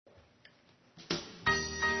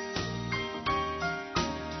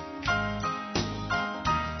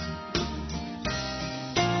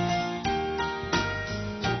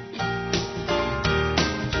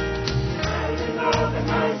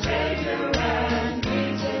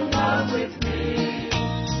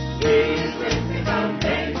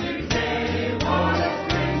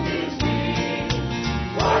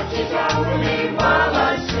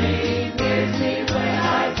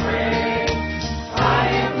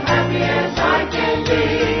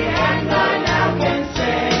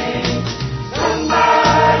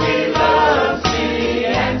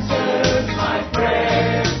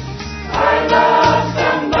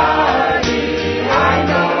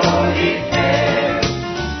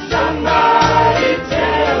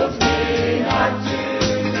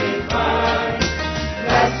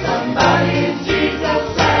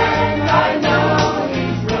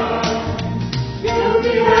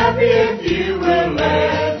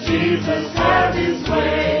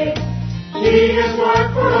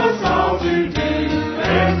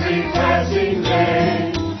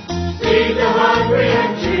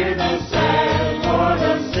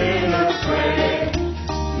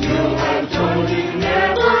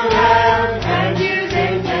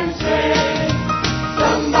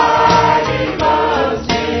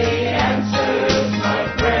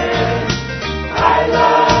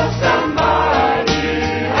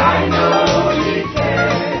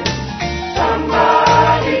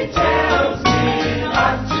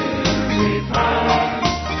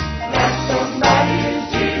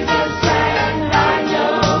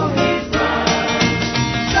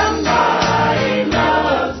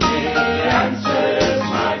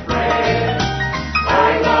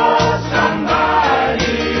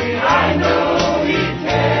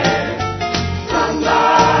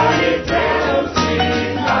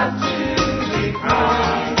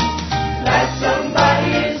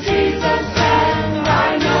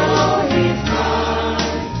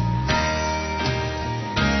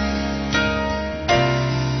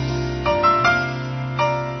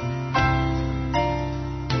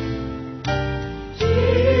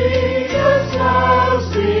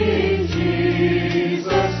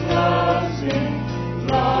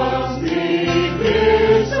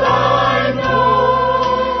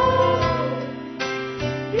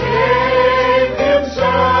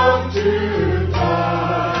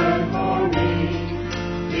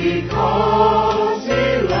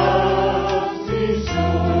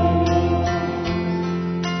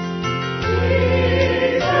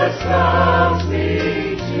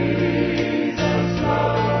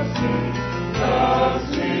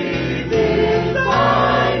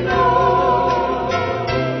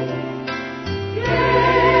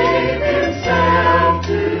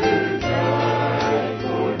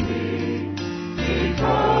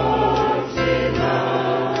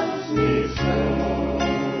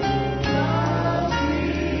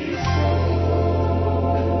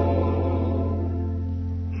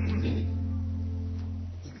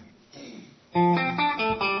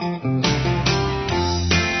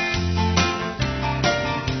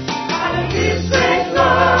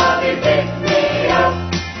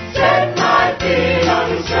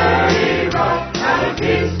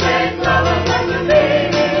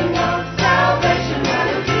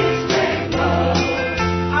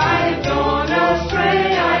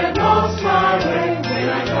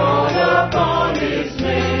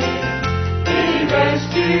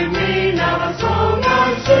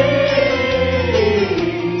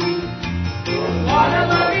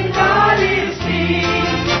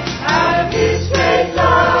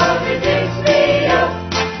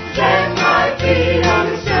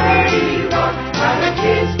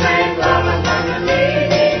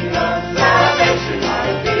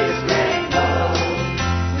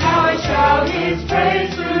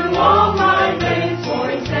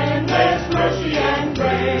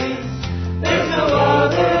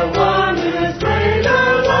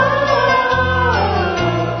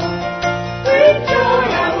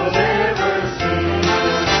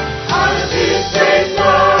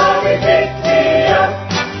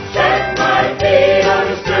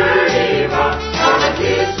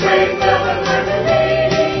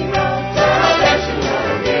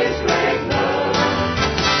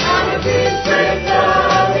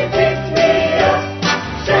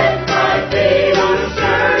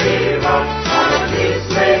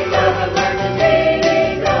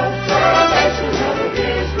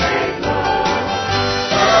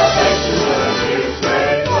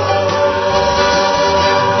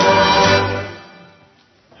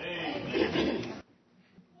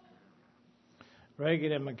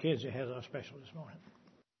Reagan and Mackenzie has our special this morning.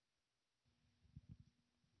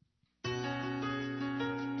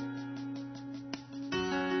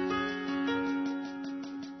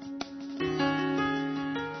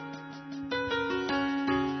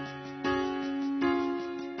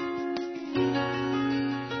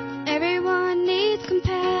 Everyone needs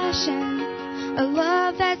compassion, a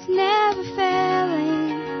love that's never failing.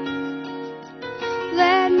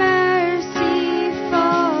 Let mercy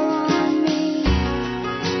fall on me.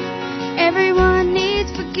 Everyone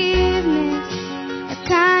needs forgiveness, the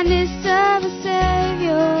kindness of a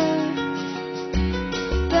Savior.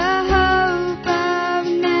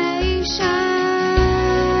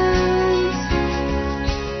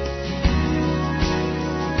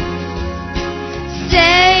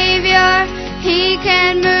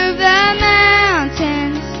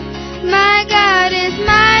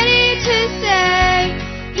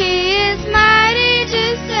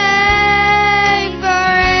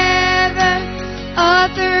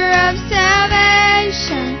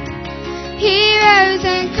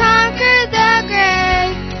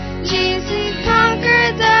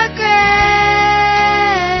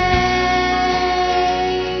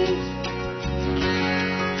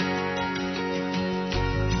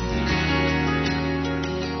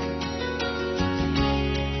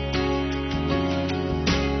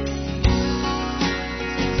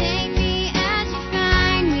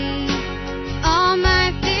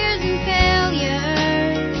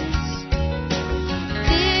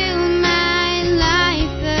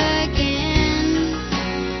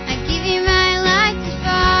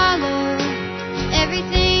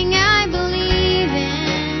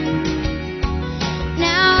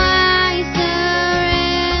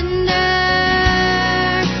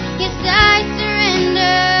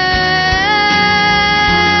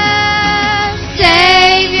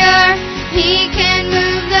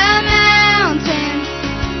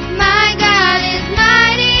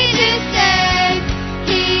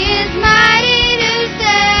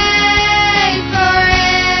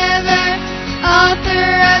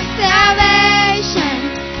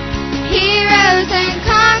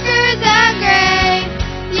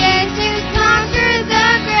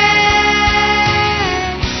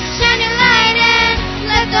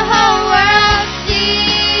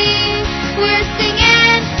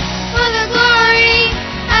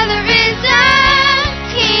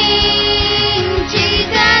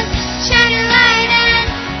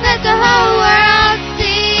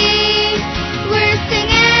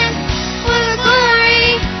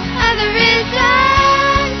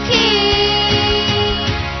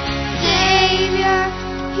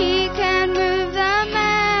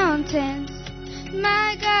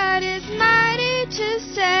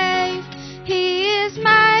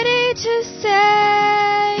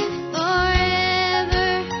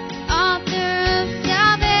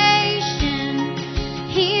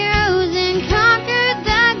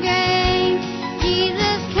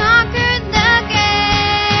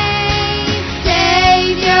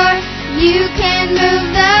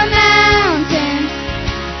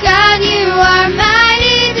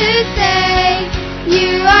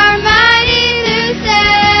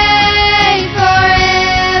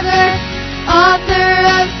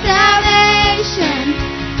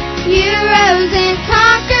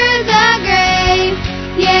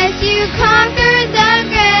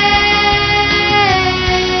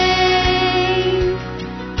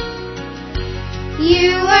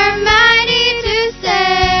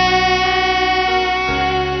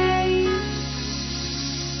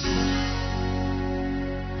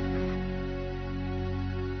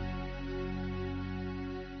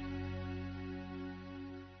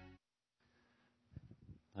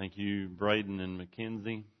 Thank you, Braden and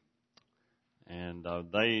Mackenzie. And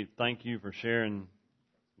they thank you for sharing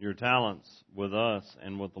your talents with us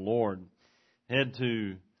and with the Lord. Head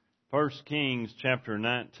to 1 Kings chapter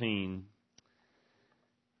 19.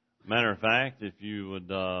 Matter of fact, if you would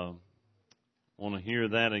want to hear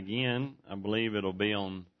that again, I believe it'll be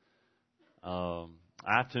on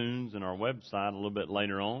iTunes and our website a little bit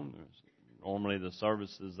later on. Normally the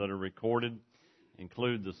services that are recorded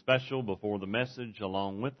include the special before the message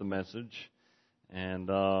along with the message. And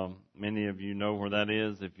many of you know where that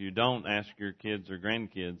is. If you don't, ask your kids or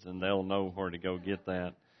grandkids and they'll know where to go get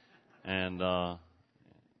that. And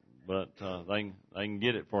but they can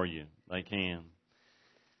get it for you. They can.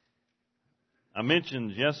 I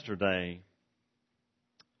mentioned yesterday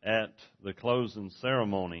at the closing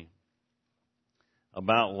ceremony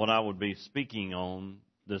about what I would be speaking on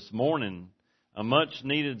this morning, a much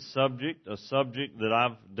needed subject, a subject that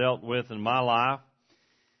I've dealt with in my life.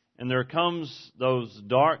 And there comes those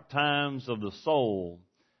dark times of the soul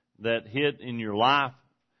that hit in your life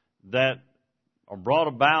that are brought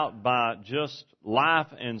about by just life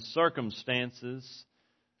and circumstances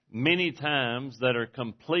many times that are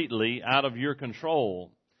completely out of your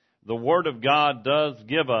control. The Word of God does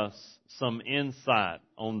give us some insight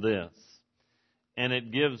on this. And it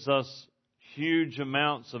gives us huge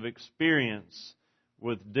amounts of experience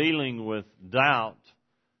with dealing with doubt,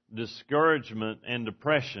 discouragement, and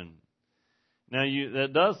depression. Now,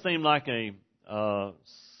 that does seem like a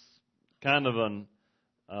kind of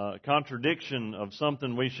a contradiction of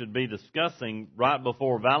something we should be discussing right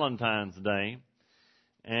before Valentine's Day.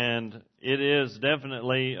 And it is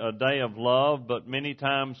definitely a day of love, but many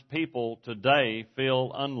times people today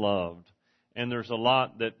feel unloved. And there's a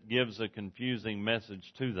lot that gives a confusing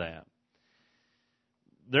message to that.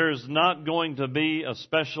 There's not going to be a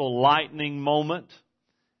special lightning moment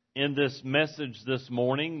in this message this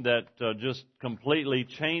morning that just completely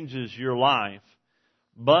changes your life.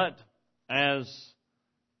 But as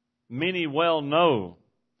many well know,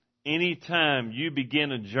 anytime you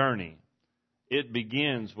begin a journey, it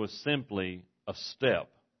begins with simply a step.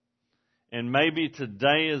 And maybe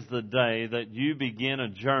today is the day that you begin a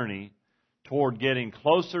journey toward getting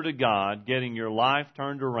closer to God, getting your life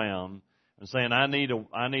turned around, and saying, I need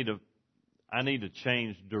to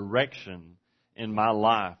change direction in my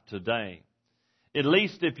life today. At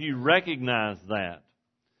least if you recognize that.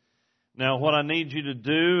 Now, what I need you to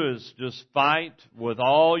do is just fight with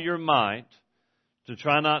all your might to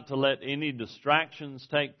try not to let any distractions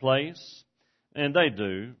take place. And they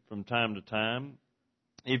do from time to time.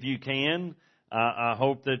 If you can, I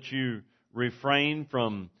hope that you refrain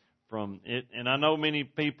from it. And I know many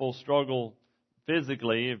people struggle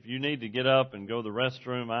physically. If you need to get up and go to the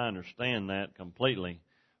restroom, I understand that completely.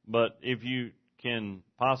 But if you can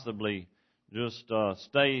possibly just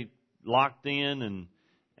stay locked in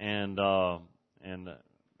and by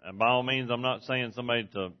all means, I'm not saying somebody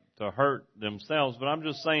to hurt themselves, but I'm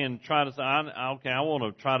just saying I want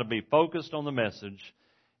to try to be focused on the message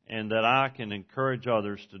and that I can encourage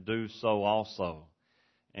others to do so also.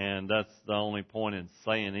 And that's the only point in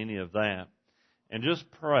saying any of that. And just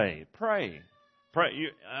pray.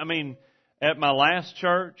 At my last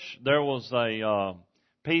church, there was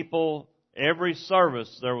every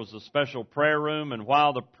service there was a special prayer room, and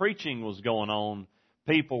while the preaching was going on,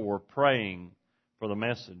 people were praying for the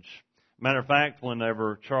message. Matter of fact,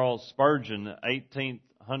 whenever Charles Spurgeon,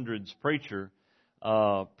 1800s preacher,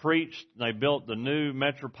 preached, they built the new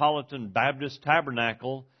Metropolitan Baptist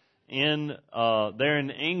Tabernacle there in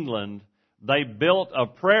England. They built a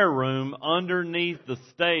prayer room underneath the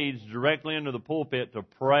stage, directly under the pulpit, to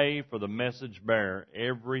pray for the message bearer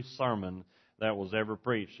every sermon that was ever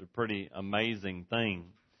preached. A pretty amazing thing.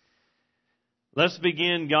 Let's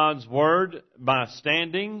begin God's Word by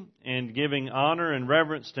standing and giving honor and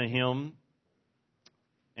reverence to Him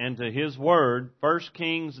and to His Word. 1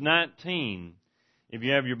 Kings 19. If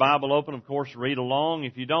you have your Bible open, of course, read along.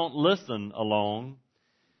 If you don't, listen along.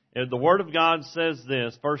 The Word of God says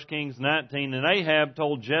this, 1 Kings 19, And Ahab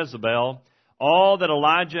told Jezebel all that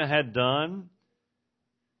Elijah had done,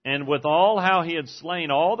 and withal how he had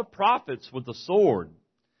slain all the prophets with the sword.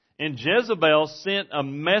 And Jezebel sent a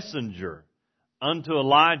messenger unto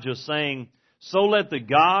Elijah, saying, So let the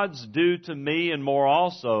gods do to me and more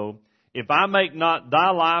also, if I make not thy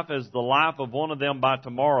life as the life of one of them by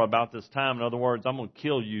tomorrow about this time. In other words, I'm going to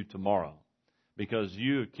kill you tomorrow, because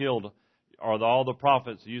you have killed, or all the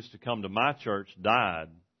prophets who used to come to my church died.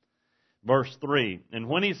 Verse 3, And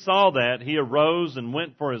when he saw that, he arose and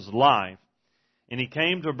went for his life, and he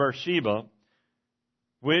came to Beersheba,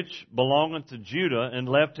 which belongeth to Judah, and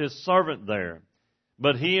left his servant there.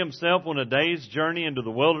 But he himself went a day's journey into the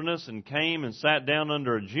wilderness and came and sat down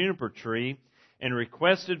under a juniper tree and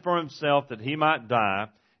requested for himself that he might die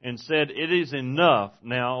and said, It is enough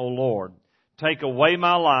now, O Lord. Take away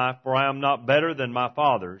my life, for I am not better than my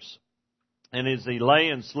fathers. And as he lay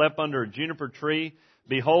and slept under a juniper tree,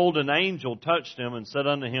 behold, an angel touched him and said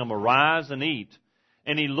unto him, Arise and eat.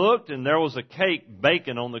 And he looked, and there was a cake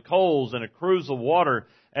baking on the coals and a cruse of water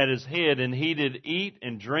at his head. And he did eat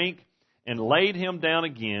and drink and laid him down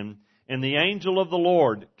again. And the angel of the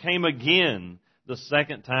Lord came again the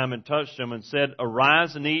second time and touched him and said,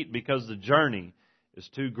 Arise and eat, because the journey is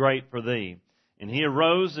too great for thee. And he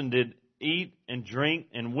arose and did eat and drink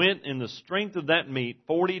and went in the strength of that meat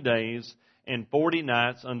 40 days and 40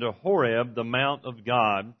 nights unto Horeb, the mount of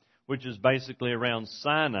God, which is basically around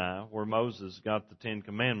Sinai, where Moses got the 10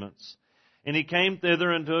 Commandments. And he came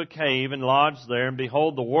thither into a cave and lodged there. And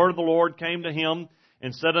behold, the word of the Lord came to him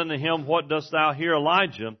and said unto him, What dost thou here,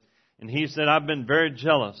 Elijah? And he said, I've been very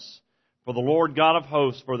jealous for the Lord God of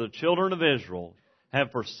hosts, for the children of Israel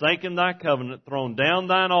have forsaken thy covenant, thrown down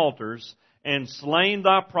thine altars, and slain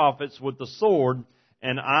thy prophets with the sword,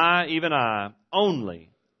 and I, even I, only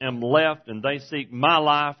am left, and they seek my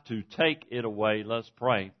life to take it away. Let's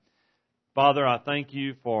pray. Father, I thank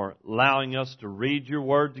you for allowing us to read your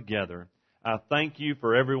word together. I thank you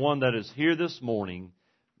for everyone that is here this morning.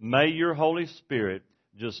 May your Holy Spirit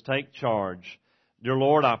just take charge. Dear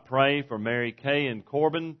Lord, I pray for Mary Kay and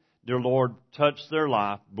Corbin. Dear Lord, touch their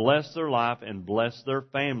life, bless their life, and bless their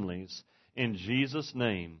families. In Jesus'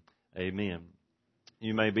 name, amen.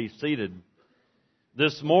 You may be seated.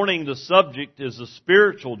 This morning, the subject is a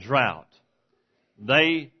spiritual drought.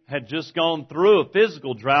 They had just gone through a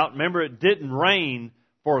physical drought. Remember, it didn't rain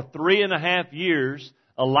for 3.5 years.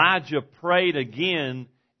 Elijah prayed again,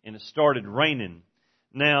 and it started raining.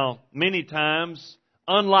 Now, many times,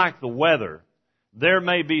 unlike the weather, there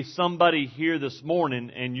may be somebody here this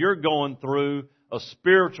morning and you're going through a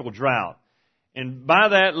spiritual drought. And by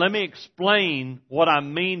that, let me explain what I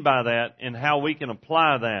mean by that and how we can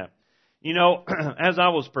apply that. You know, as I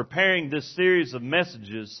was preparing this series of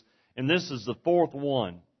messages, and this is the 4th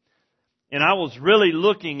one, and I was really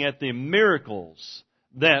looking at the miracles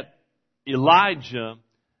that Elijah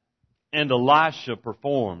and Elisha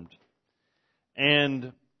performed.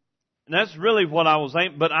 And that's really what I was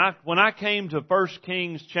aiming. But when I came to 1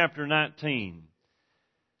 Kings chapter 19,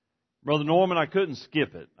 Brother Norman, I couldn't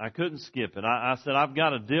skip it. I said, I've got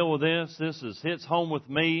to deal with this. Hits home with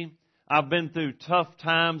me. I've been through tough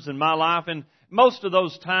times in my life, and most of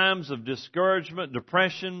those times of discouragement,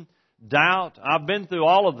 depression, doubt, I've been through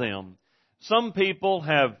all of them. Some people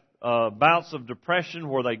have bouts of depression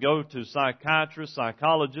where they go to psychiatrists,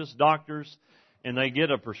 psychologists, doctors, and they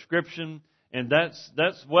get a prescription. And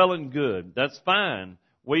that's well and good. That's fine.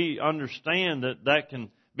 We understand that can,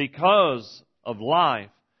 because of life,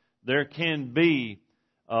 there can be,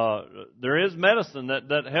 there is medicine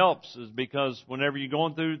that helps, is because whenever you're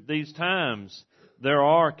going through these times, there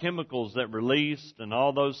are chemicals that released and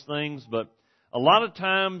all those things. But a lot of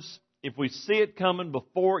times, if we see it coming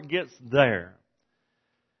before it gets there,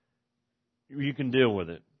 you can deal with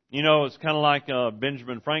it. You know, it's kind of like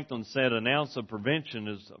Benjamin Franklin said, an ounce of prevention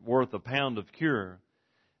is worth a pound of cure.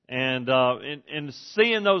 And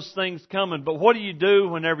seeing those things coming. But what do you do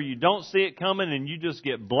whenever you don't see it coming and you just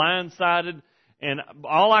get blindsided? And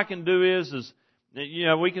all I can do is, you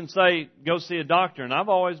know, we can say, go see a doctor. And I've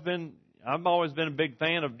always been a big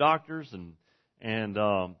fan of doctors.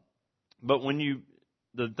 But when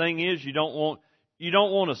the thing is, you don't want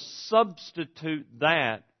to substitute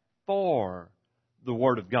that for the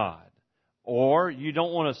Word of God. Or you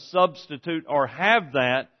don't want to substitute or have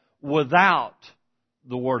that without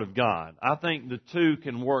the Word of God. I think the two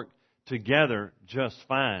can work together just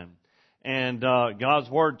fine. And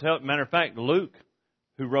God's Word matter of fact, Luke,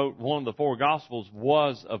 who wrote one of the 4 Gospels,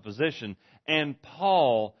 was a physician. And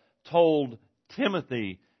Paul told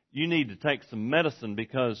Timothy, you need to take some medicine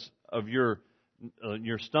because of your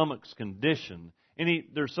stomach's condition. And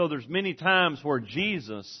there's many times where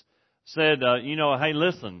Jesus said, hey,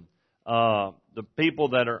 listen, the people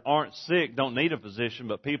that aren't sick don't need a physician,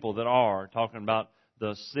 but people that are, talking about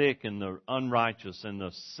the sick and the unrighteous and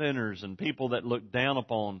the sinners and people that look down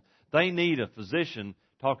upon, they need a physician,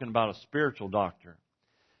 talking about a spiritual doctor.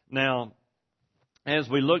 Now, as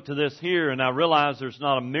we look to this here, and I realize there's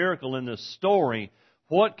not a miracle in this story,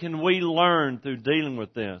 what can we learn through dealing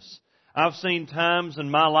with this? I've seen times in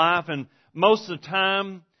my life, and most of the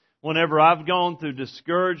time, whenever I've gone through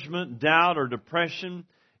discouragement, doubt, or depression,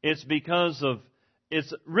 it's because of,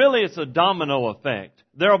 it's a domino effect.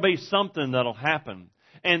 There'll be something that'll happen.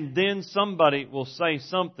 And then somebody will say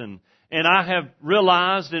something. And I have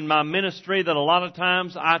realized in my ministry that a lot of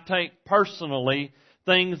times I take personally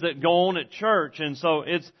things that go on at church. And so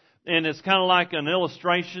it's kind of like an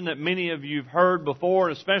illustration that many of you have heard before,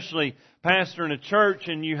 especially pastoring a church,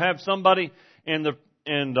 and you have somebody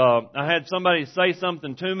I had somebody say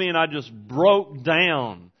something to me and I just broke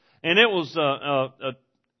down. And it was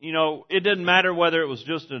it didn't matter whether it was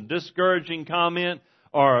just a discouraging comment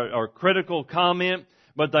or critical comment,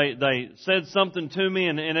 but they said something to me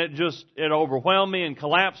and it overwhelmed me and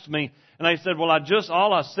collapsed me. And they said, well,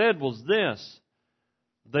 all I said was this.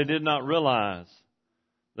 They did not realize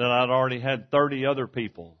that I'd already had 30 other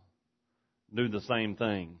people do the same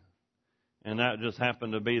thing. And that just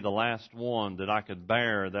happened to be the last one that I could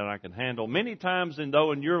bear, that I could handle. Many times, in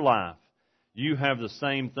your life, you have the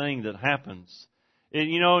same thing that happens.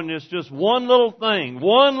 And it's just one little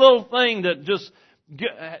thing that just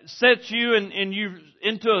sets you and you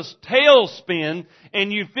into a tailspin,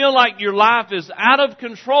 and you feel like your life is out of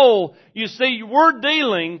control. You see, we're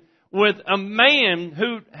dealing with a man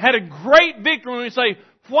who had a great victory. When we say,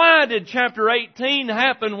 why did chapter 18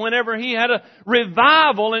 happen whenever he had a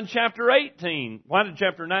revival in chapter 18? Why did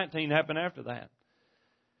chapter 19 happen after that?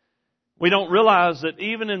 We don't realize that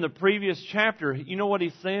even in the previous chapter, you know what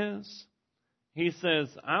he says? He says,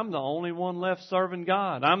 I'm the only one left serving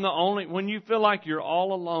God. When you feel like you're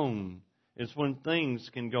all alone, it's when things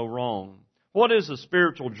can go wrong. What is a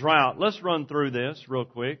spiritual drought? Let's run through this real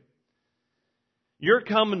quick. You're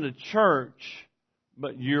coming to church,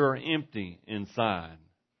 but you're empty inside.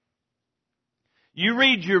 You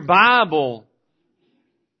read your Bible,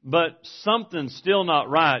 but something's still not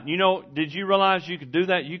right. Did you realize you could do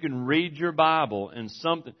that? You can read your Bible and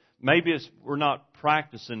something, maybe we're not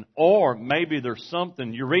practicing, or maybe there's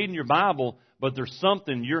something, you're reading your Bible, but there's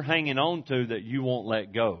something you're hanging on to that you won't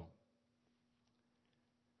let go.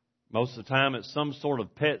 Most of the time it's some sort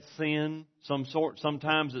of pet sin,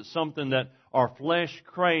 sometimes it's something that our flesh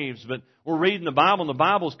craves, but we're reading the Bible and the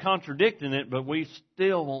Bible's contradicting it, but we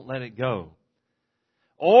still won't let it go.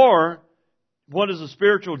 Or, what is a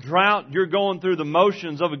spiritual drought? You're going through the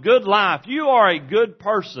motions of a good life. You are a good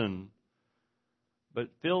person, but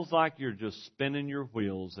it feels like you're just spinning your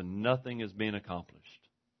wheels and nothing is being accomplished.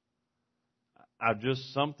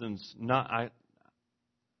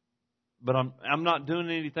 But I'm not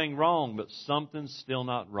doing anything wrong, but something's still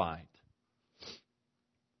not right.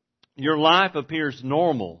 Your life appears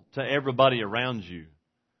normal to everybody around you,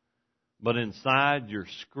 but inside you're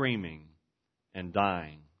screaming and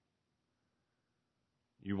dying.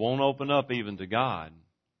 You won't open up even to God.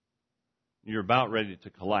 You're about ready to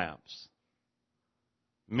collapse.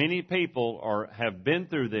 Many people have been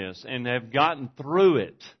through this and have gotten through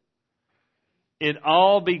it. It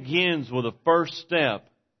all begins with a first step,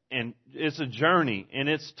 and it's a journey, and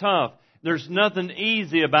it's tough. There's nothing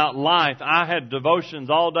easy about life. I had devotions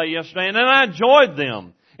all day yesterday, and I enjoyed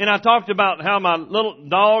them. And I talked about how my little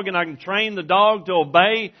dog, and I can train the dog to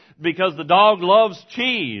obey because the dog loves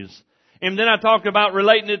cheese. And then I talked about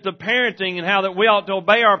relating it to parenting and how that we ought to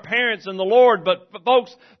obey our parents in the Lord. But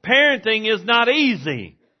folks, parenting is not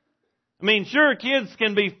easy. I mean, sure, kids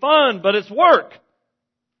can be fun, but it's work.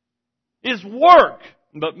 It's work.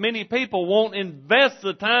 But many people won't invest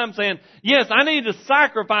the time saying, yes, I need to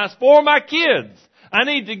sacrifice for my kids. I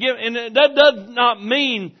need to give, and that does not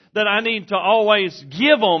mean that I need to always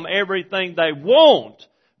give them everything they want.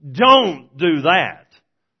 Don't do that.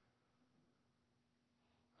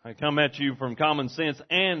 I come at you from common sense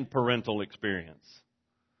and parental experience.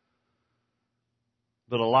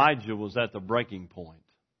 But Elijah was at the breaking point.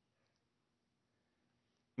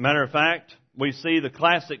 Matter of fact, we see the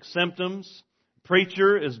classic symptoms.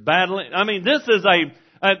 Preacher is battling. I mean, this is the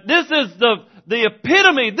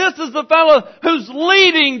epitome. This is the fellow who's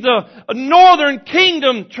leading the northern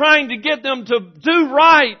kingdom, trying to get them to do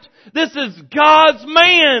right. This is God's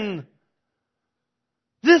man.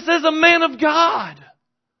 This is a man of God.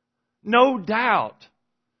 No doubt.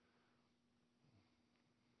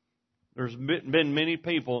 There's been many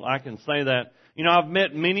people, I can say that. I've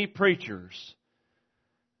met many preachers.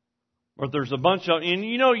 But there's a bunch of, and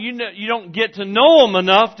you don't get to know them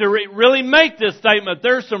enough to really make this statement.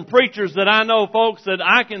 There's some preachers that I know, folks, that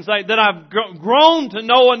I can say that I've grown to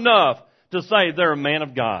know enough to say they're a man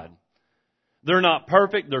of God. They're not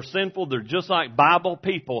perfect, they're sinful, they're just like Bible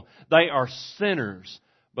people. They are sinners,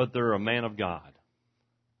 but they're a man of God.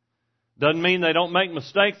 Doesn't mean they don't make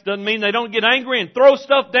mistakes, doesn't mean they don't get angry and throw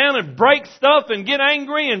stuff down and break stuff and get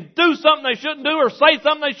angry and do something they shouldn't do or say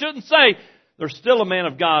something they shouldn't say. They're still a man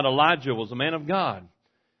of God. Elijah was a man of God.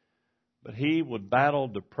 But he would battle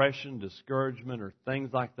depression, discouragement, or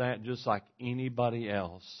things like that just like anybody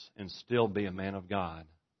else and still be a man of God.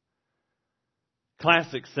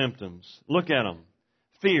 Classic symptoms. Look at them.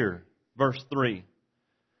 Fear, verse 3.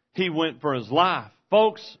 He went for his life.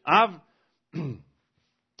 Folks, I've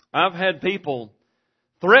had people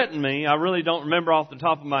threaten me. I really don't remember off the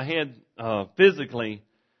top of my head physically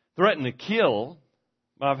threaten to kill.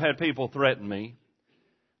 But I've had people threaten me.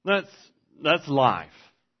 That's life.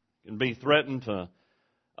 You can be threatened to,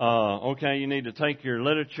 okay, you need to take your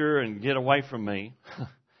literature and get away from me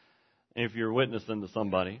if you're witnessing to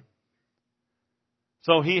somebody.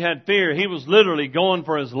 So he had fear. He was literally going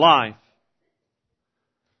for his life.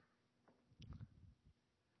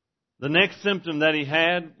 The next symptom that he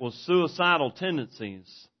had was suicidal tendencies.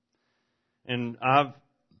 And I've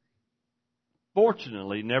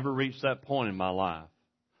fortunately never reached that point in my life.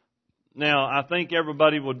 Now, I think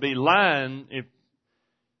everybody would be lying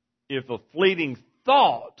if a fleeting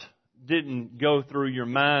thought didn't go through your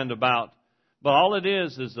mind about, but all it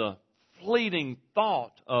is a fleeting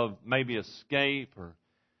thought of maybe escape or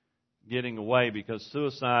getting away, because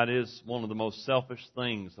suicide is one of the most selfish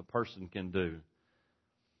things a person can do.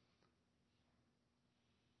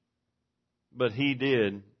 But he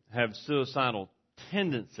did have suicidal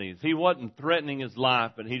tendencies. He wasn't threatening his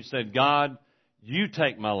life, but he said, God, you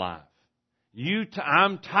take my life.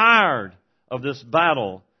 I'm tired of this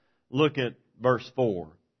battle. Look at verse 4.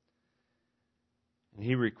 And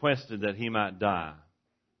he requested that he might die.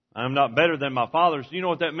 I'm not better than my fathers. You know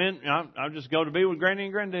what that meant? I'll just go to be with Granny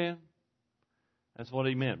and Granddad. That's what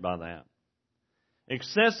he meant by that.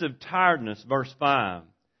 Excessive tiredness, verse 5.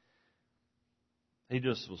 He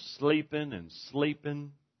just was sleeping and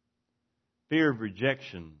sleeping. Fear of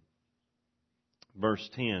rejection, verse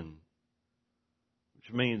 10.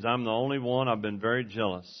 Which means I'm the only one. I've been very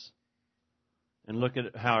jealous. And look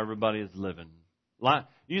at how everybody is living.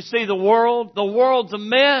 You see the world? The world's a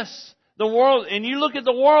mess. The world, and you look at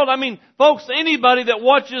the world, I mean, folks, anybody that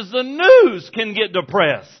watches the news can get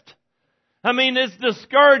depressed. I mean, it's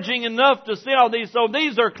discouraging enough to see all these. So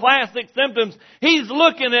these are classic symptoms. He's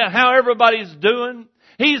looking at how everybody's doing.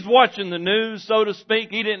 He's watching the news, so to speak.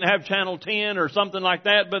 He didn't have Channel 10 or something like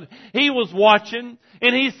that, but he was watching,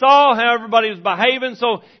 and he saw how everybody was behaving.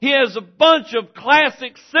 So he has a bunch of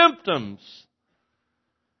classic symptoms.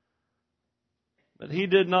 But he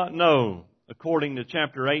did not know, according to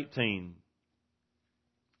chapter 18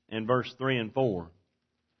 and verse 3 and 4,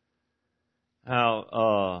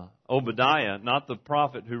 how Obadiah, not the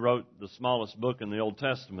prophet who wrote the smallest book in the Old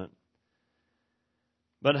Testament,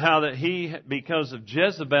 but how that he, because of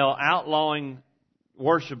Jezebel outlawing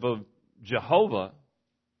worship of Jehovah,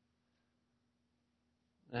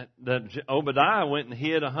 that Obadiah went and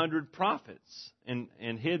hid 100 prophets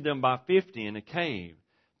and hid them by 50 in a cave,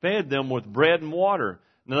 fed them with bread and water.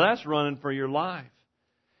 Now that's running for your life.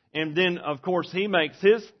 And then, of course, he makes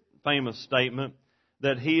his famous statement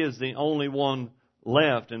that he is the only one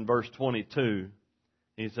left in verse 22.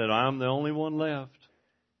 He said, I'm the only one left.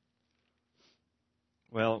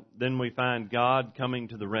 Well, then we find God coming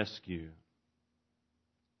to the rescue.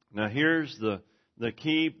 Now here's the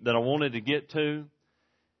key that I wanted to get to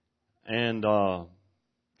and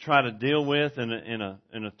try to deal with in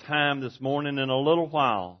a time this morning. In a little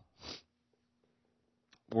while,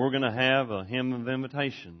 we're going to have a hymn of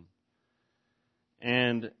invitation.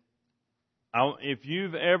 And if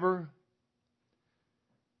you've ever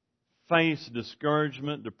faced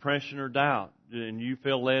discouragement, depression, or doubt, and you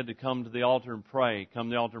feel led to come to the altar and pray, come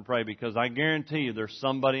to the altar and pray, because I guarantee you there's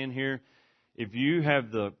somebody in here, if you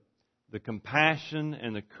have the compassion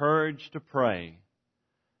and the courage to pray,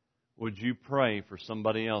 would you pray for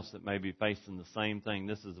somebody else that may be facing the same thing?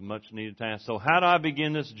 This is a much needed task. So how do I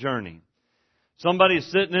begin this journey? Somebody's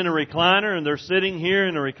sitting in a recliner, and they're sitting here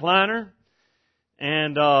in a recliner,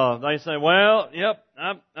 and they say, well, yep,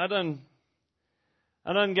 I done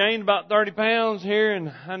gained about 30 pounds here,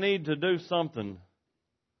 and I need to do something.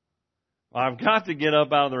 Well, I've got to get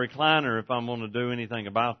up out of the recliner if I'm going to do anything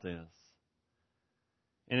about this.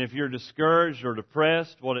 And if you're discouraged or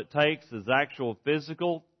depressed, what it takes is actual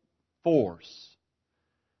physical force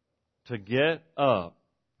to get up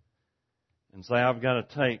and say, I've got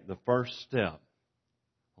to take the first step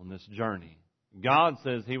on this journey. God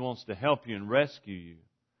says He wants to help you and rescue you.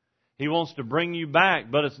 He wants to bring you back,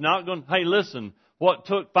 but it's not going to, hey, listen, what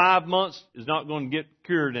took 5 months is not going to get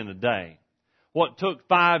cured in a day. What took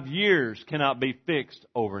 5 years cannot be fixed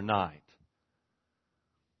overnight.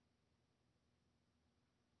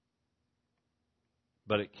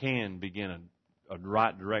 But it can begin a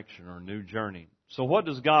right direction or a new journey. So what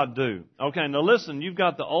does God do? Okay, now listen, you've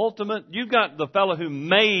got the fellow who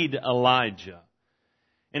made Elijah.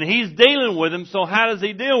 And He's dealing with him, so how does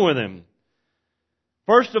He deal with him?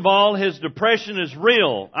 First of all, his depression is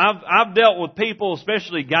real. I've dealt with people,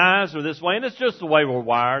 especially guys, are this way, and it's just the way we're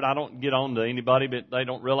wired. I don't get on to anybody, but they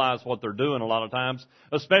don't realize what they're doing a lot of times,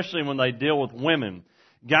 especially when they deal with women.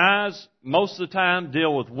 Guys, most of the time,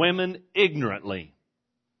 deal with women ignorantly.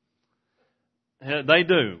 They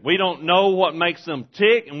do. We don't know what makes them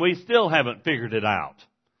tick, and we still haven't figured it out.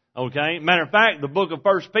 Okay? Matter of fact, the book of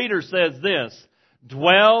 1 Peter says this,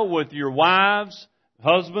 dwell with your wives,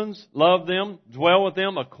 husbands, love them, dwell with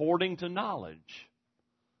them according to knowledge.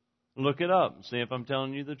 Look it up and see if I'm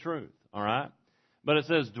telling you the truth. All right? But it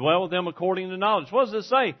says, dwell with them according to knowledge. What does it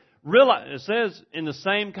say? It says in the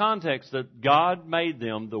same context that God made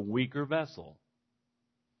them the weaker vessel.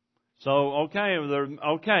 So,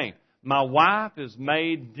 okay. My wife is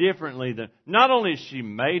made differently than, not only is she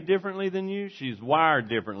made differently than you, she's wired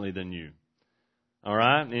differently than you. All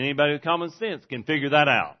right? Anybody with common sense can figure that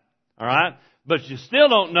out. All right? But you still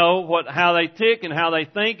don't know how they tick and how they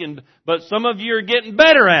think, but some of you are getting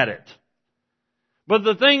better at it. But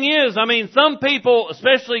the thing is, some people,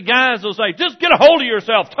 especially guys, will say, just get a hold of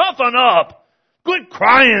yourself, toughen up, quit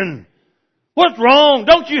crying. What's wrong?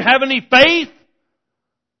 Don't you have any faith?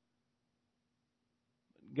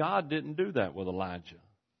 God didn't do that with Elijah.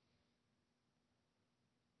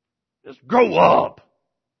 Just grow up.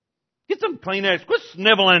 Get some Kleenex. Quit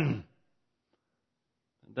sniveling.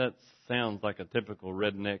 That sounds like a typical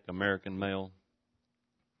redneck American male.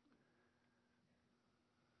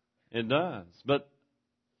 It does. But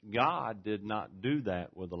God did not do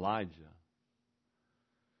that with Elijah.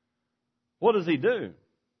 What does He do?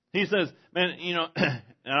 He says, man,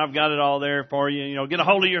 and I've got it all there for you. Get a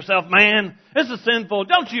hold of yourself, man. This is sinful.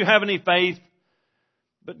 Don't you have any faith?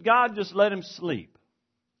 But God just let him sleep.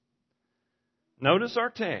 Notice our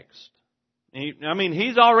text.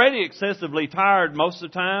 He's already excessively tired most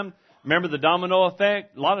of the time. Remember the domino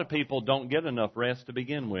effect? A lot of people don't get enough rest to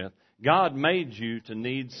begin with. God made you to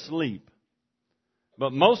need sleep.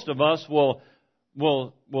 But most of us will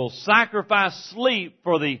sacrifice sleep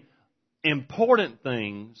for the important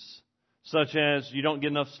things, such as you don't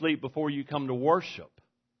get enough sleep before you come to worship.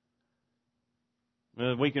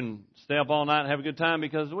 We can stay up all night and have a good time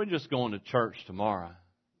because we're just going to church tomorrow.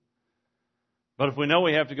 But if we know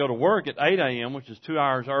we have to go to work at 8 a.m., which is 2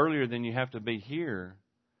 hours earlier than you have to be here,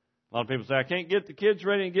 a lot of people say, I can't get the kids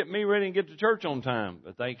ready and get me ready and get to church on time.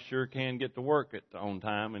 But they sure can get to work on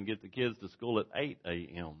time and get the kids to school at 8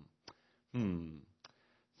 a.m.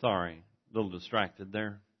 Sorry, a little distracted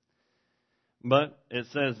there. But it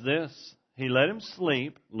says this, He let him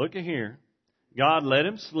sleep. Look at here. God let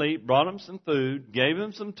him sleep, brought him some food, gave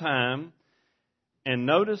him some time. And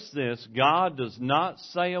notice this, God does not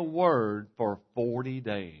say a word for 40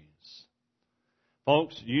 days.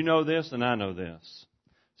 Folks, you know this and I know this.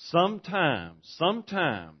 Sometimes,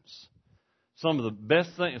 some of the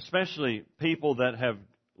best things, especially people that have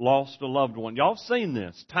lost a loved one. Y'all have seen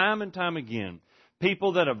this time and time again.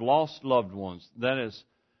 People that have lost loved ones, that is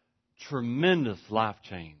tremendous life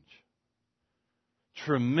change.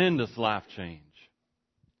 Tremendous life change.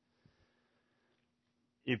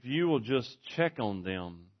 If you will just check on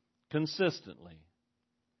them consistently,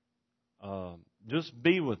 just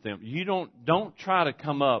be with them. You don't try to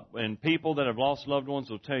come up, and people that have lost loved ones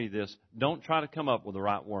will tell you this, don't try to come up with the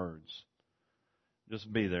right words.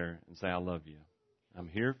 Just be there and say, I love you. I'm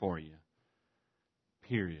here for you.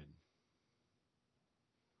 Period.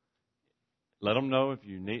 Let them know if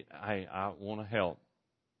you need, hey, I want to help.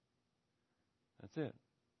 That's it.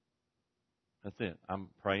 That's it. I'm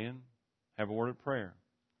praying. Have a word of prayer.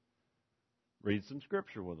 Read some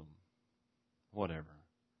scripture with them. Whatever.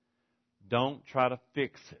 Don't try to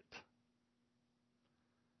fix it.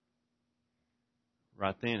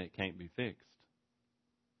 Right then it can't be fixed.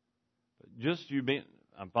 But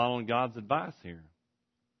I'm following God's advice here.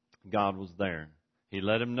 God was there. He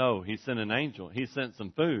let him know. He sent an angel. He sent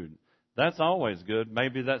some food. That's always good.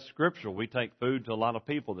 Maybe that's scriptural. We take food to a lot of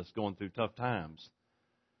people that's going through tough times.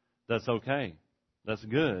 That's okay. That's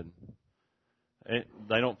good.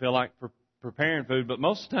 They don't feel like preparing food, but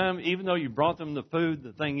most of the time, even though you brought them the food,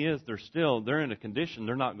 the thing is, they're in a condition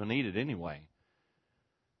they're not going to eat it anyway.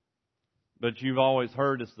 But you've always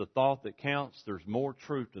heard it's the thought that counts. There's more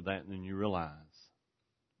truth to that than you realize.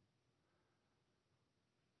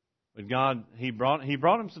 But God, He brought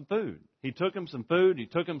him some food. He took him some food. He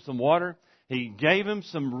took him some water. He gave him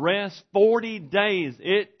some rest. 40 days.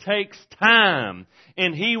 It takes time.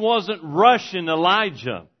 And He wasn't rushing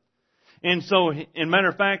Elijah. And so, in matter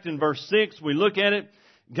of fact, in verse 6, we look at it.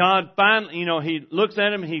 God finally, He looks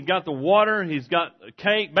at him. He's got the water. He's got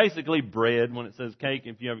cake, basically bread when it says cake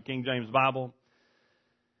if you have a King James Bible.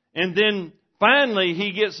 And then finally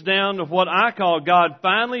he gets down to what I call God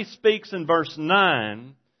finally speaks in verse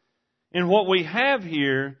 9. And what we have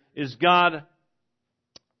here is God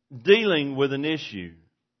dealing with an issue.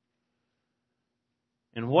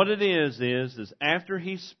 And what it is after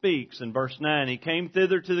he speaks in verse 9, he came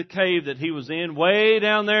thither to the cave that he was in, way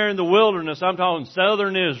down there in the wilderness. I'm talking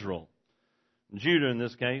southern Israel, Judah in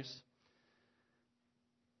this case.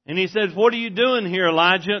 And he says, what are you doing here,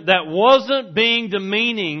 Elijah? That wasn't being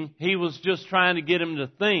demeaning. He was just trying to get him to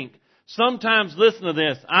think. Sometimes, listen to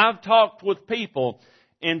this, I've talked with people,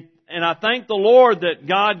 and I thank the Lord that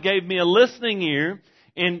God gave me a listening ear.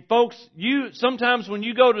 And folks, sometimes when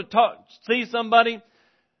you go to see somebody,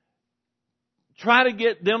 try to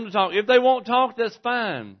get them to talk. If they won't talk, that's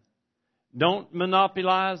fine. Don't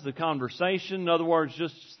monopolize the conversation. In other words,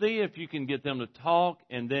 just see if you can get them to talk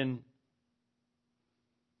and then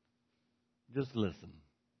just listen.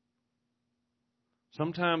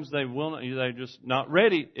 Sometimes they will not, they're just not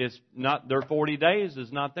ready. It's not, their 40 days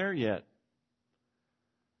is not there yet.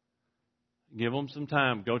 Give them some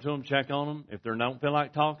time. Go to them, check on them. If they don't feel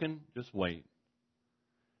like talking, just wait.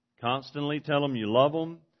 Constantly tell them you love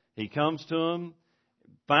them. He comes to them.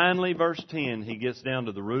 Finally, verse 10, he gets down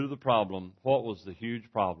to the root of the problem. What was the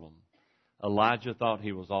huge problem? Elijah thought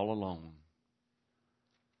he was all alone.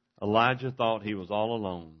 Elijah thought he was all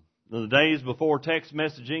alone. In the days before text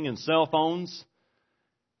messaging and cell phones,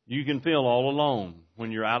 you can feel all alone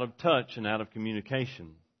when you're out of touch and out of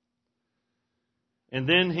communication. And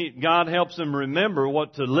then God helps him remember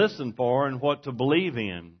what to listen for and what to believe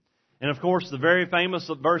in. And of course, the very famous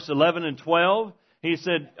verse 11 and 12, he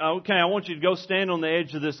said, okay, I want you to go stand on the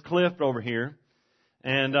edge of this cliff over here.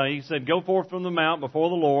 And he said, go forth from the mount before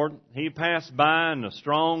the Lord. He passed by in a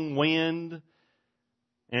strong wind.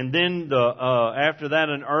 And then after that,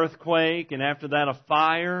 an earthquake. And after that, a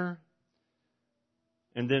fire.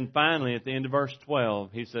 And then finally, at the end of verse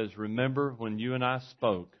 12, he says, remember when you and I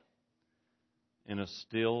spoke in a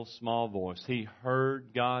still, small voice. He heard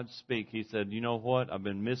God speak. He said, you know what? I've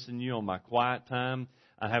been missing you on my quiet time.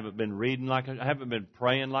 I haven't been reading I haven't been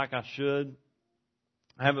praying like I should.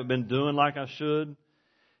 I haven't been doing like I should.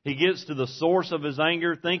 He gets to the source of his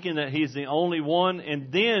anger, thinking that he's the only one,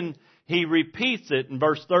 and then he repeats it in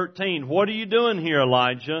verse 13. What are you doing here,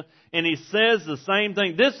 Elijah? And he says the same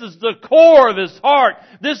thing. This is the core of his heart.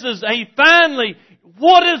 He finally,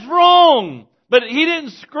 what is wrong? But he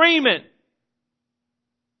didn't scream it.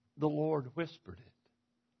 The Lord whispered it.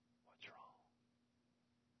 What's wrong?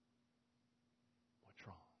 What's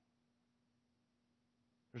wrong?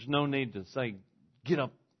 There's no need to say, get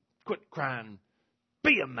up, quit crying,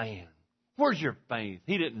 be a man. Where's your faith?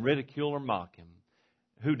 He didn't ridicule or mock him.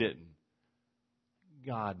 Who didn't?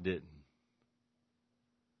 God didn't.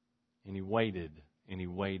 And he waited, and he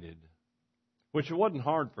waited. Which it wasn't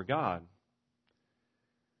hard for God.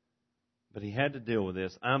 But he had to deal with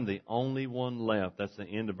this. I'm the only one left. That's the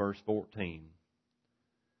end of verse 14.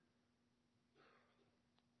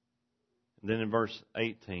 And then in verse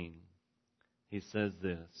 18, he says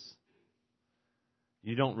this.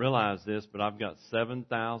 You don't realize this, but I've got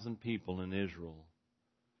 7,000 people in Israel.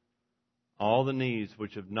 All the knees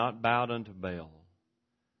which have not bowed unto Baal,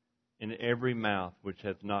 and every mouth which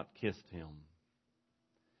hath not kissed him.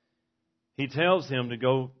 He tells him to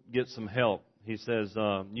go get some help. He says,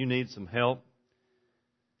 you need some help.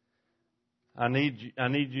 I need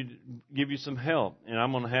you to give you some help. And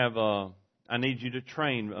I'm going to have, I need you to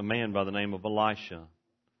train a man by the name of Elisha.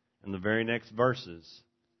 In the very next verses,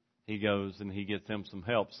 he goes and he gets him some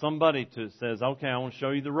help. Somebody says, okay, I want to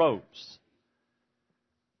show you the ropes.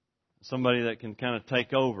 Somebody that can kind of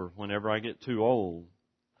take over whenever I get too old.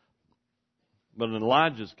 But in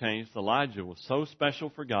Elijah's case, Elijah was so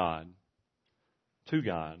special for God, to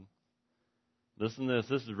God. Listen to this.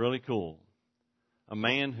 This is really cool. A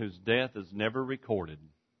man whose death is never recorded.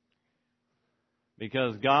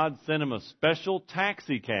 Because God sent him a special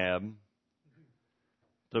taxi cab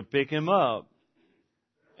to pick him up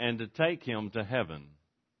and to take him to heaven.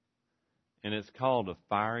 And it's called a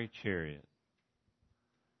fiery chariot.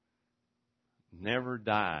 Never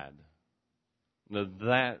died. Now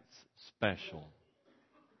that's special.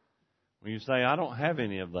 When you say, I don't have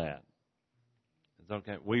any of that. It's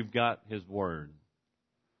okay. We've got His Word,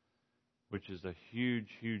 which is a huge,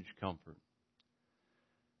 huge comfort.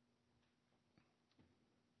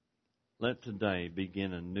 Let today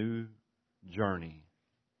begin a new journey.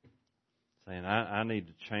 Saying, I need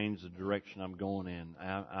to change the direction I'm going in.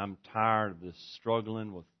 I'm tired of this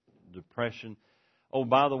struggling with depression. Oh,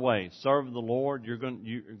 by the way, serve the Lord. You're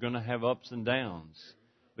going to have ups and downs,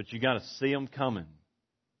 but you got to see them coming.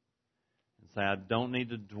 And say, I don't need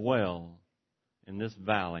to dwell in this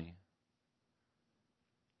valley.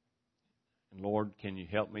 And Lord, can you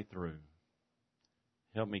help me through?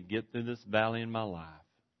 Help me get through this valley in my life.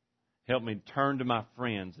 Help me turn to my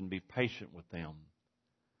friends and be patient with them.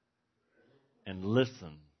 And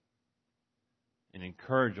listen. And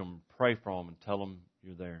encourage them, pray for them, and tell them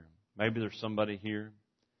you're there. Maybe there's somebody here.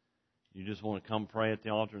 You just want to come pray at the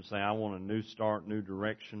altar and say, I want a new start, new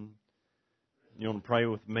direction. You want to pray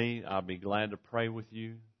with me? I'll be glad to pray with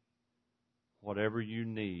you. Whatever you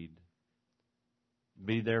need,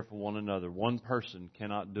 be there for one another. One person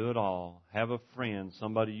cannot do it all. Have a friend,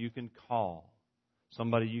 somebody you can call,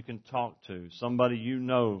 somebody you can talk to, somebody you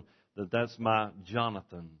know that's my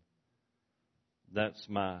Jonathan. That's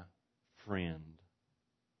my friend.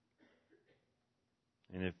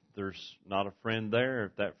 And if there's not a friend there,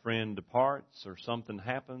 if that friend departs or something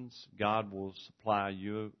happens, God will supply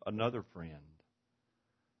you another friend.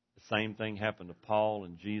 The same thing happened to Paul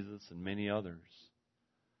and Jesus and many others.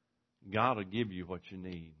 God will give you what you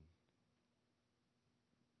need.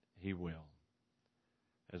 He will.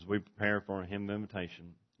 As we prepare for a hymn of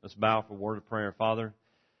invitation, let's bow for a word of prayer. Father,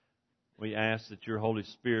 we ask that your Holy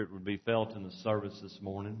Spirit would be felt in the service this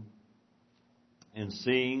morning, and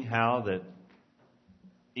seeing how that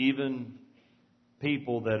even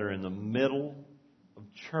people that are in the middle of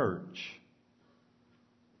church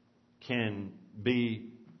can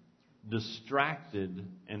be distracted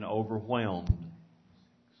and overwhelmed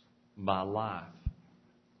by life.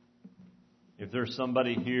 If there's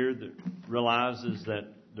somebody here that realizes that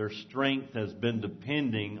their strength has been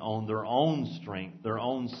depending on their own strength, their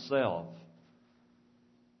own self,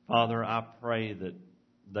 Father, I pray that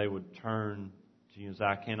they would turn to you and say,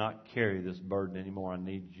 I cannot carry this burden anymore. I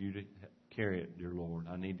need you to carry it, dear Lord.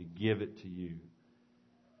 I need to give it to you.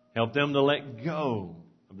 Help them to let go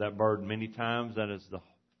of that burden. Many times that's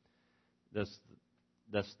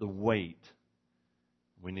the weight.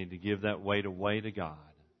 We need to give that weight away to God.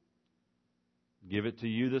 Give it to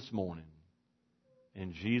you this morning.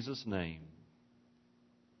 In Jesus' name,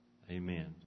 amen.